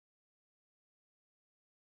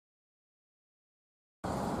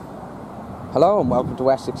Hello and welcome to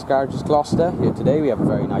Wessex Garages Gloucester. Here today we have a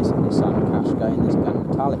very nice Nissan Qashqai in this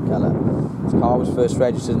metallic colour. This car was first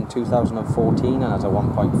registered in 2014 and has a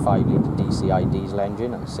 1.5 litre DCI diesel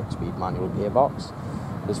engine and a 6-speed manual gearbox.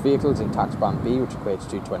 This vehicle is in tax band B, which equates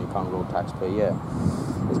to £20 road tax per year.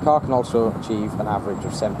 This car can also achieve an average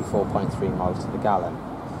of 74.3 miles to the gallon.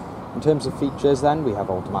 In terms of features then, we have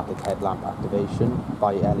automatic headlamp activation,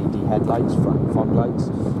 bi-LED headlights, front fog lights,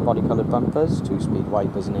 body coloured bumpers, 2-speed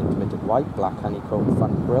wipers and intermittent white, black honeycomb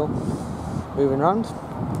front grille. Moving around,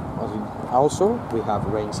 also we have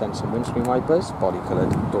rain sensing windscreen wipers, body coloured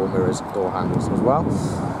door mirrors, door handles as well.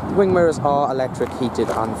 The wing mirrors are electric heated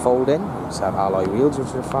and folding. We also have alloy wheels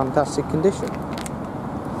which are in fantastic condition.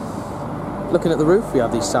 Looking at the roof, we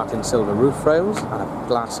have these satin silver roof rails and a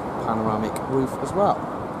glass panoramic roof as well.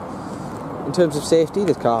 In terms of safety,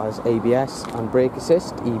 this car has ABS and brake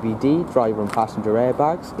assist, EBD, driver and passenger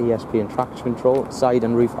airbags, ESP and traction control, side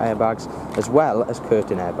and roof airbags, as well as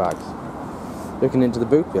curtain airbags. Looking into the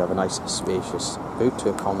boot, we have a nice spacious boot to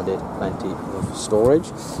accommodate plenty of storage.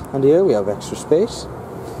 And here we have extra space.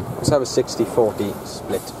 We also have a 60-40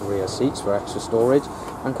 split rear seats for extra storage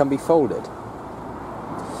and can be folded.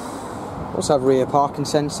 We also have rear parking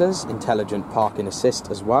sensors, intelligent parking assist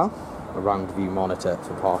as well. A round view monitor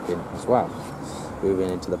for parking as well. Moving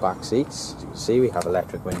into the back seats, as you can see we have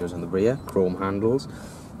electric windows in the rear, chrome handles,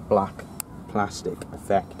 black plastic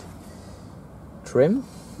effect trim.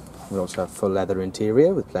 We also have full leather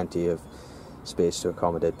interior with plenty of space to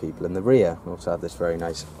accommodate people in the rear. We also have this very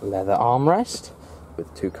nice leather armrest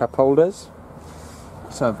with 2 cup holders. We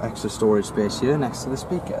also have extra storage space here next to the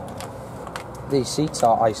speaker. These seats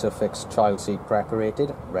are ISOFIX child seat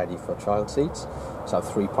preparated, ready for child seats. So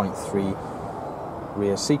 3.3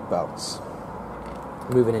 rear seat belts.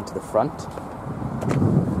 Moving into the front,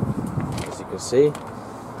 as you can see,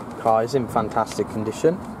 the car is in fantastic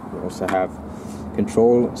condition. We also have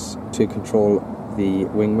controls to control the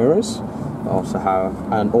wing mirrors. We also have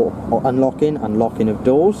an unlocking and locking of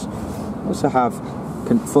doors. We also have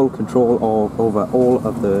full control over all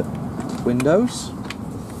of the windows.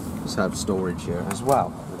 We also have storage here as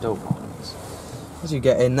well, the door pockets. As you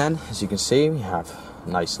get in then, as you can see, we have a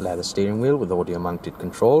nice leather steering wheel with audio mounted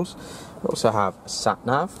controls. We also have a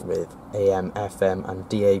sat-nav with AM, FM and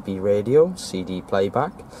DAB radio, CD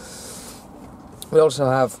playback. We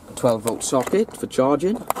also have a 12-volt socket for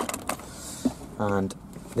charging. And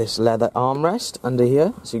this leather armrest under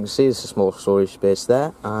here, as you can see, there's a small storage space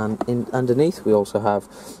there. And underneath we also have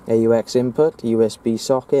AUX input, USB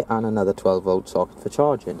socket and another 12-volt socket for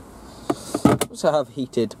charging. We also have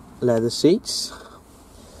heated leather seats.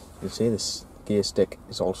 You can see this gear stick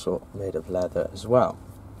is also made of leather as well.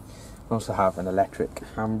 We also have an electric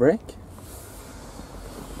handbrake.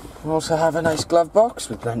 We also have a nice glove box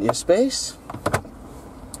with plenty of space.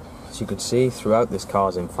 As you can see, throughout, this car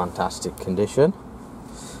is in fantastic condition.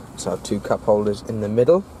 We also have 2 cup holders in the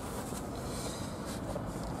middle.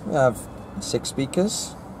 We have 6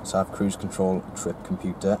 speakers. We also have cruise control, trip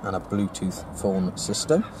computer and a Bluetooth phone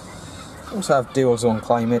system. We also have dual zone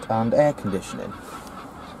climate and air conditioning.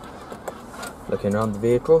 Looking around the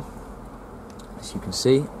vehicle, as you can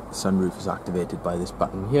see, the sunroof is activated by this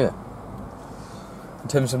button here. In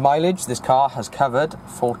terms of mileage, this car has covered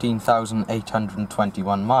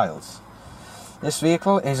 14,821 miles. This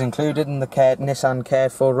vehicle is included in the Nissan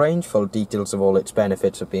Cared For range. Full details of all its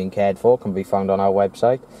benefits of being cared for can be found on our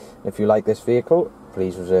website. If you like this vehicle,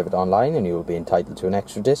 please reserve it online and you will be entitled to an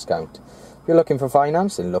extra discount. If you're looking for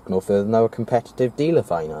finance, then look no further than our competitive dealer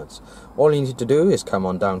finance. All you need to do is come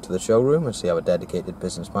on down to the showroom and see our dedicated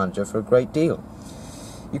business manager for a great deal.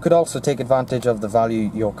 You could also take advantage of the value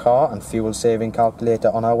your car and fuel saving calculator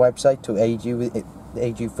on our website to aid you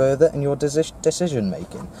further in your decision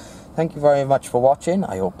making. Thank you very much for watching.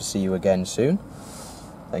 I hope to see you again soon.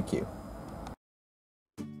 Thank you.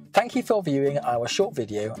 Thank you for viewing our short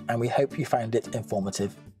video and we hope you found it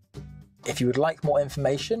informative. If you would like more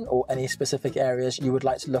information or any specific areas you would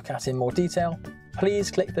like to look at in more detail,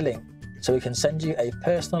 please click the link so we can send you a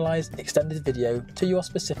personalised extended video to your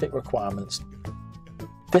specific requirements.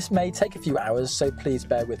 This may take a few hours, so please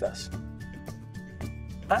bear with us.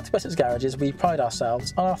 At Wessex Garages, we pride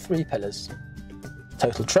ourselves on our 3 pillars: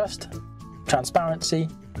 total trust, transparency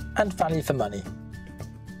and value for money.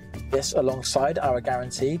 This, alongside our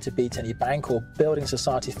guarantee to beat any bank or building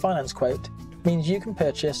society finance quote, means you can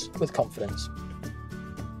purchase with confidence.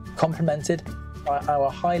 Complemented by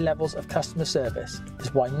our high levels of customer service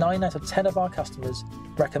is why 9 out of 10 of our customers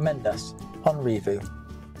recommend us on Review.